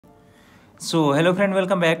So hello friend,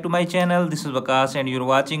 welcome back to my channel. This is Vakas and you're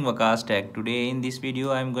watching Vakas Tech. Today in this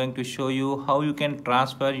video I'm going to show you how you can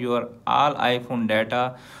transfer your all iPhone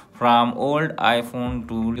data from old iPhone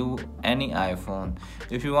to any iPhone.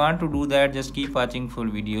 If you want to do that, just keep watching full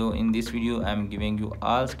video. In this video I'm giving you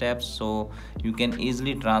all steps so you can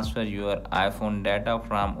easily transfer your iPhone data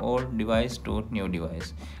from old device to new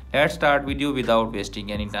device. Let's start video without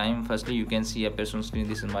wasting any time. Firstly, you can see a person screen.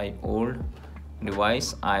 This is my old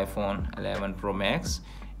device iPhone 11 Pro Max,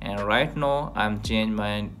 and right now I'm changing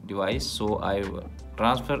my device, so I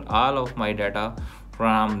transfer all of my data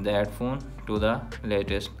from that phone to the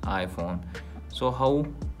latest iPhone. So how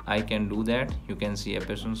I can do that? You can see a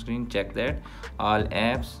person screen. Check that all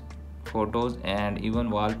apps, photos and even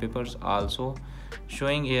wallpapers also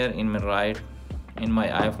showing here in my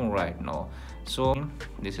iPhone right now. So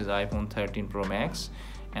this is iPhone 13 Pro Max,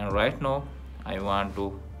 and right now I want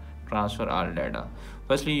to transfer all data.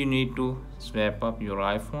 Firstly, you need to swap up your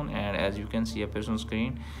iPhone, and as you can see a person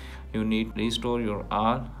screen, you need to restore your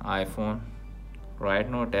all iPhone. Right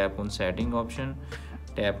now tap on setting option,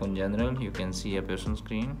 tap on general. You can see a person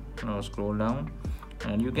screen. Now scroll down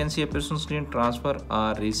and you can see a person screen, transfer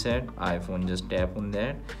or reset iPhone. Just tap on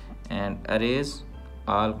that and erase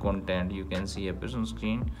all content. You can see a person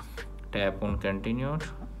screen, tap on continued,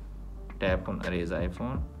 tap on erase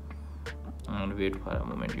iPhone and wait for a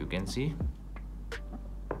moment. You can see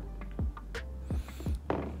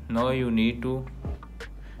now you need to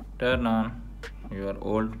turn on your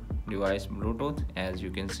old device Bluetooth, as you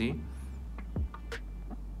can see.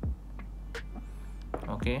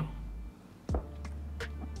 Okay,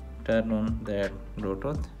 turn on that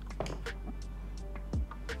Bluetooth.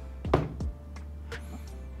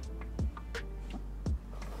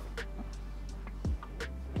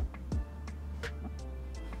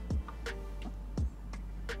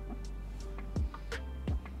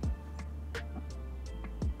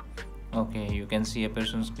 Okay, you can see a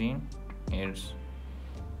person screen. It's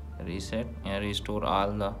reset and restore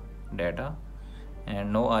all the data,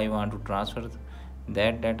 and now I want to transfer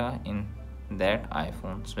that data in that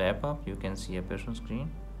iPhone. Swap up. You can see a person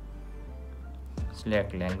screen,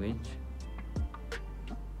 select language.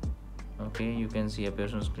 Okay, you can see a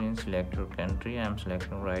person screen, select your country. I'm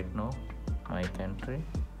selecting right now my country.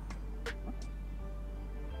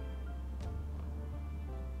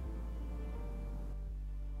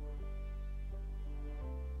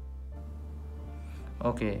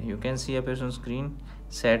 Okay, you can see a person screen,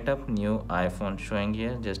 set up new iPhone showing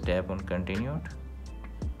here. Just tap on continued.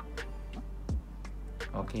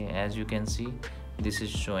 Okay, as you can see, this is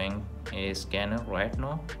showing a scanner right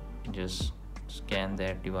now. Just scan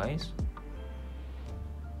that device,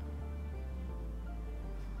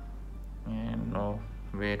 and now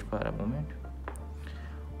wait for a moment.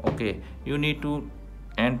 Okay, you need to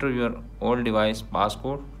enter your old device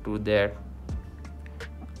passcode to that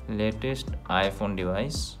latest iPhone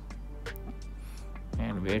device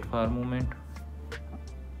and wait for a moment.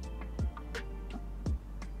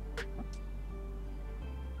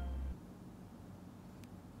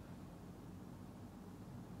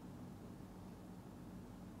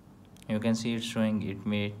 You can see it's showing it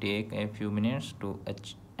may take a few minutes to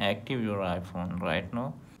active your iPhone right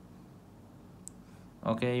now.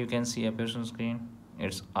 Okay, you can see a person screen.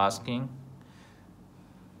 It's asking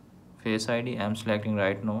Face ID. I'm selecting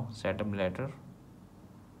right now setup letter.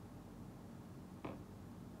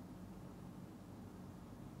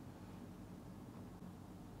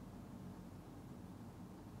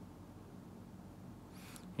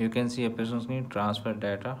 You can see a person screen, transfer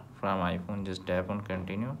data from iPhone. Just tap on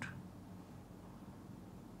continued.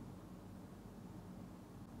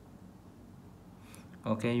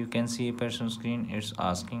 Okay, you can see a person screen. It's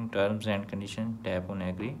asking terms and conditions. Tap on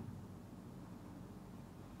agree.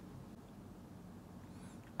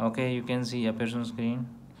 Okay, you can see a person screen,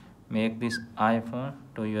 make this iPhone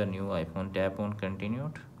to your new iPhone. Tap on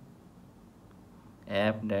continued.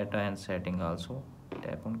 App data and setting also.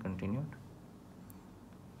 Tap on continued.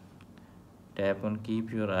 Tap on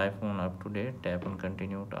keep your iPhone up to date. Tap on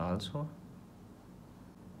continued also.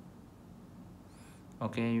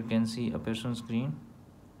 Okay, you can see a person screen.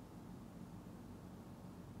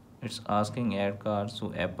 It's asking add cards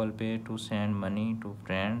to Apple Pay, to send money to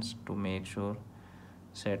friends, to make sure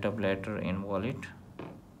setup letter in wallet.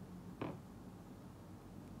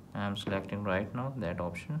 I am selecting right now that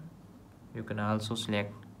option. You can also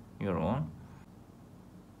select your own.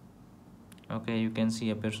 Okay, you can see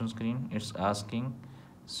a person screen. It's asking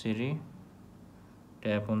Siri.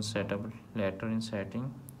 Tap on setup letter in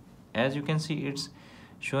setting. As you can see, it's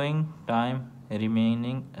showing time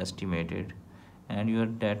remaining estimated, and your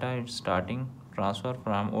data is starting transfer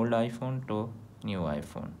from old iPhone to new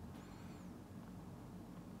iPhone.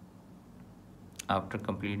 After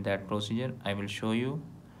complete that procedure, I will show you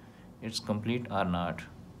it's complete or not.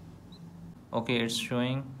 Okay, it's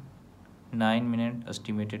showing 9 minute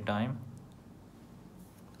estimated time,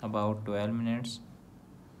 about 12 minutes.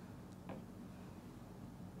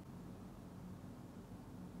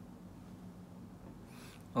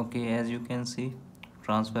 Okay, as you can see,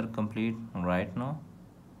 transfer complete right now,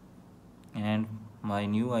 and my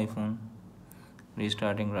new iPhone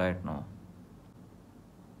restarting right now.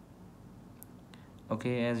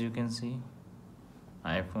 Okay, as you can see,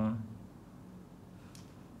 iPhone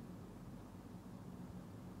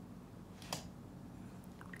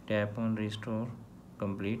tap on restore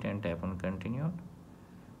complete and tap on continue.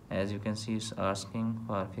 As you can see, it's asking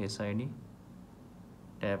for Face ID.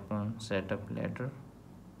 Tap on setup letter,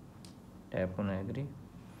 tap on agree,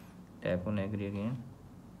 tap on agree again.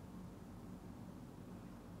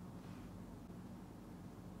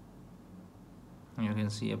 You can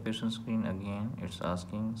see appears on screen again. It's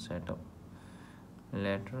asking setup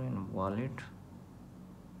letter and wallet.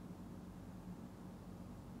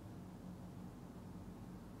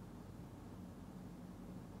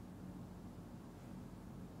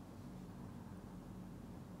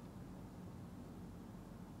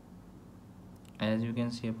 As you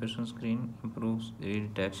can see, a person screen improves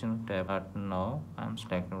redetection. Tap now. I'm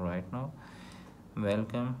selecting right now.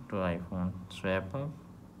 Welcome to iPhone swap up,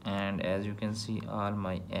 and as you can see, all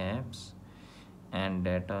my apps and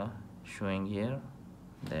data showing here,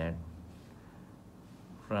 that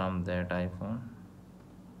from that iPhone.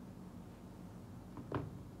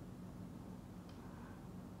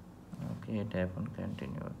 Okay, tap on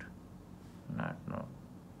continued. Not no.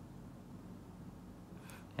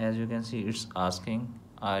 As you can see, it's asking,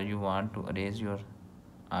 are you want to erase your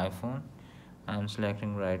iPhone? I'm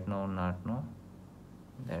selecting right now, not no.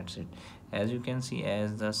 That's it. As you can see,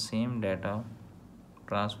 as the same data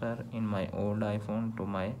transfer in my old iPhone to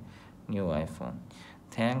my new iPhone.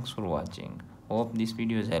 Thanks for watching. Hope this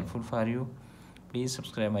video is helpful for you. Please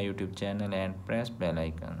subscribe my YouTube channel and press bell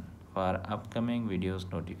icon for upcoming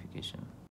videos notification.